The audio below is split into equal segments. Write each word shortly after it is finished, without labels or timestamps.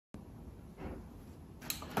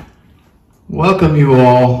Welcome you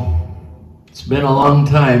all. It's been a long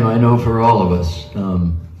time, I know, for all of us.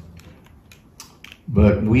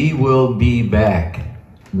 But we will be back.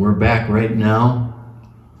 We're back right now.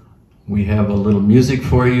 We have a little music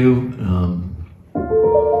for you.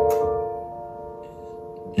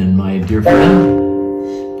 And my dear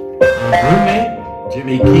friend, roommate,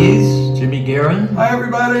 Jimmy Guerin. Hi,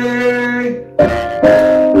 everybody.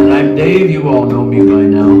 And I'm Dave. You all know me by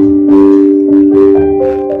now.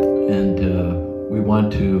 We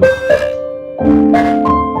want to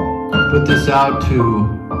put this out to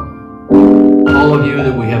all of you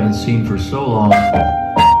that we haven't seen for so long,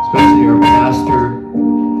 especially our pastor,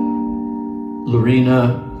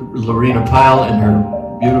 Lorena Pyle and her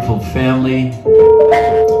beautiful family,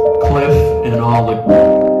 Cliff and all the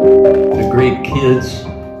great kids,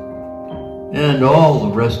 and all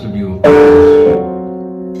the rest of you.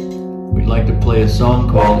 We'd like to play a song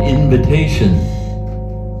called Invitation.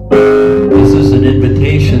 This is an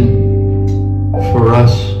invitation for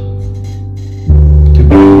us to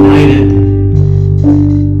be united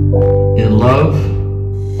in love,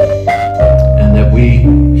 and that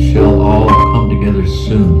we shall all come together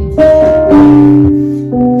soon.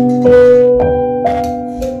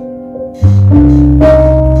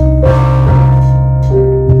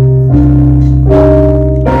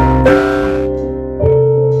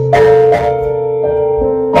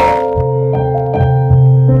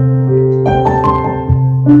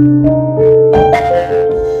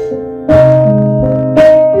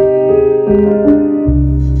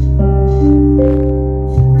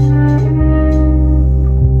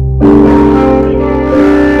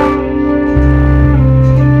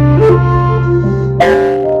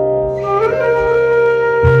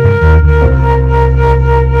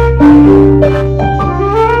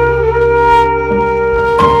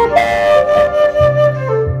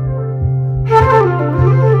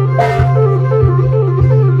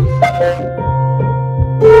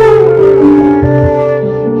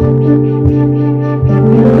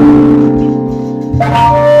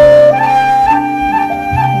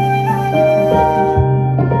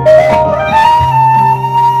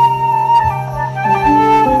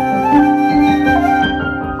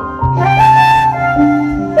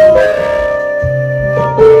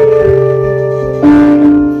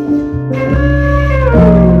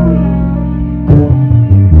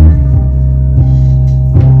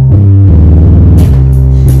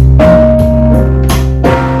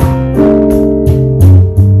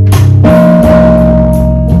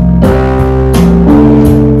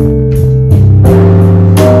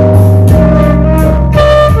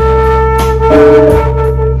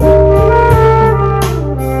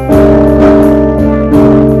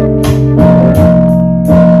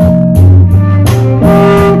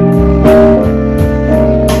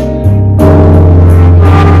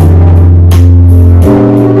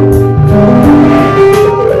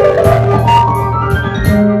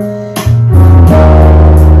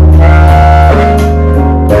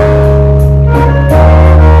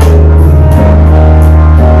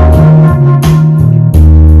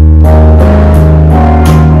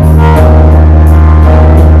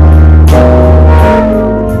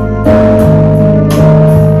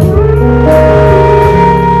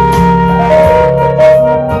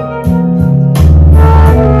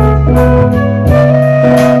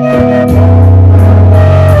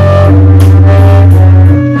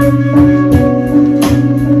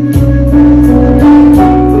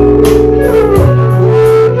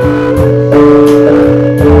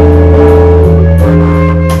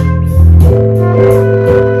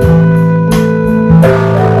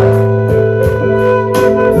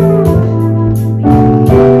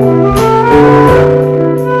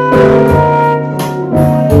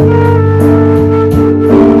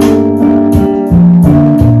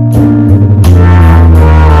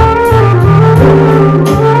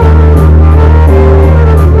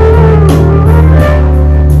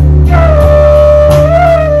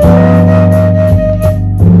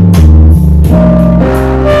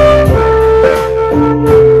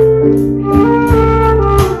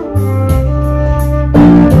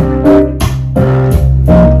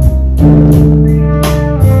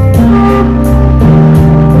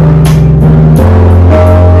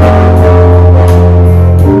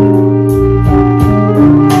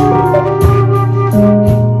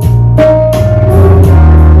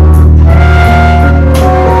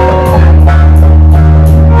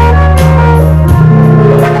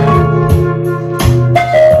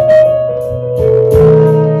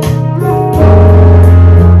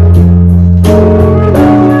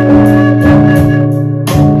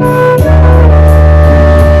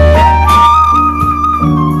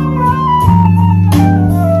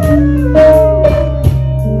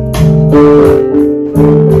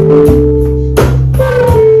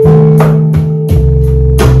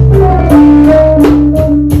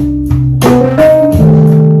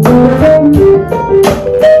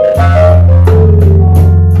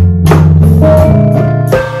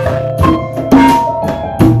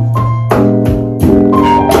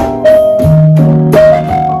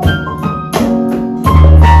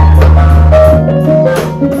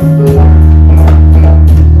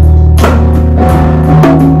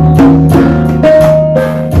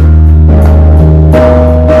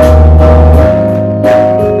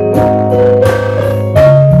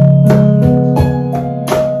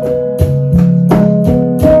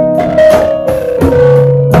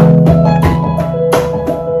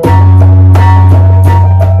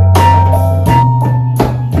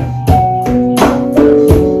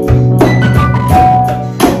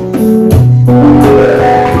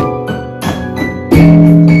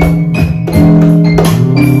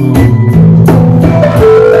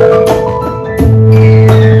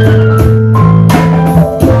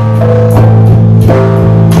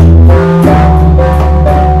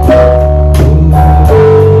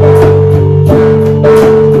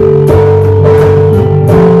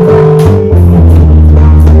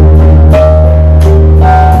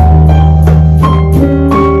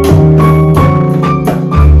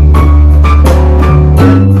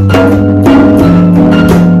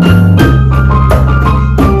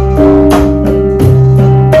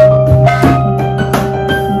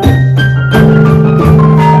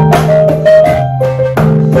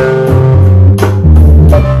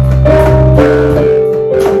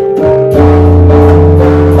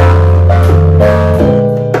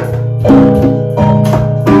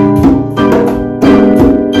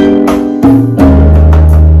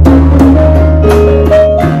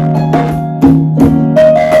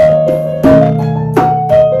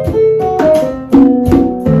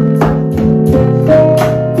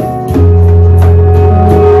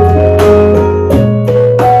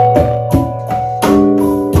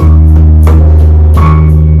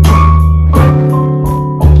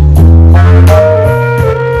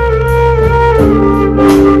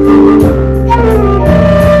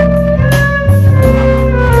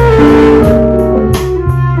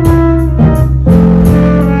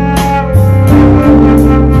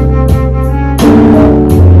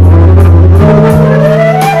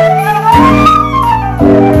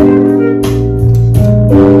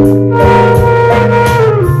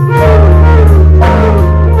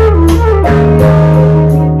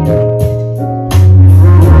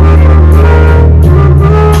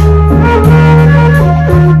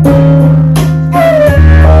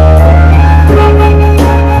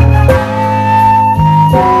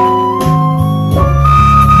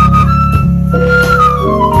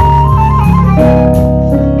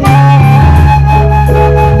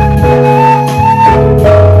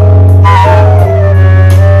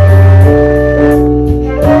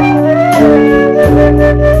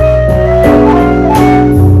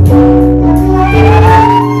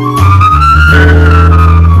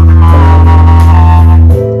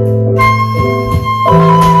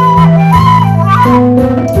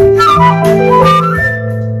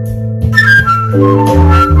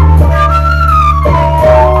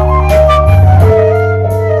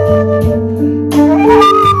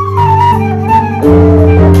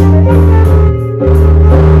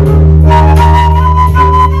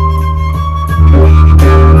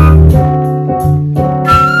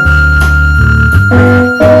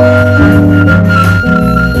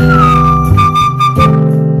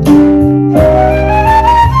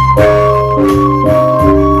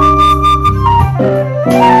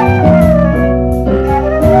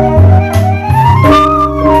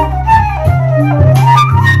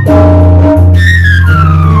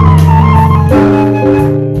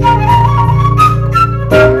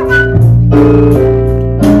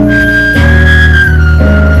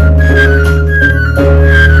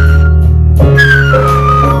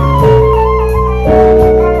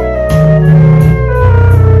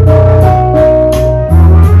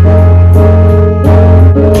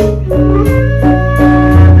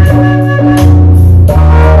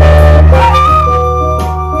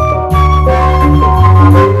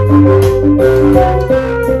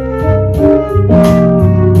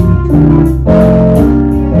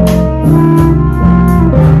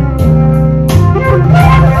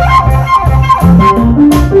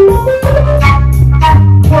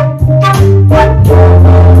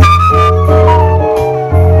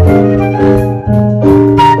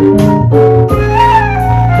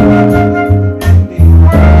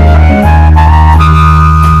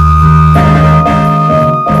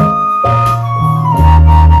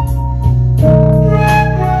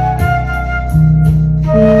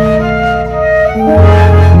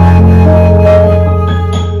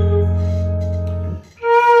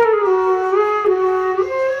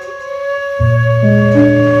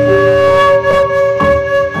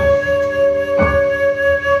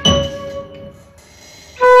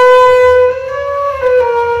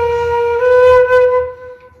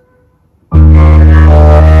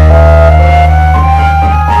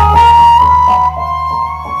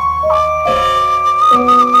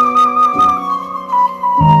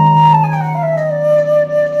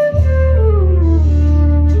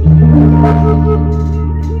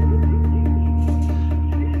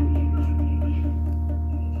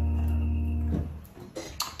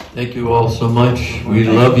 Thank you all so much. We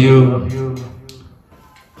love you.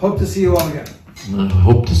 Hope to see you all again. I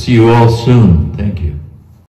hope to see you all soon. Thank you.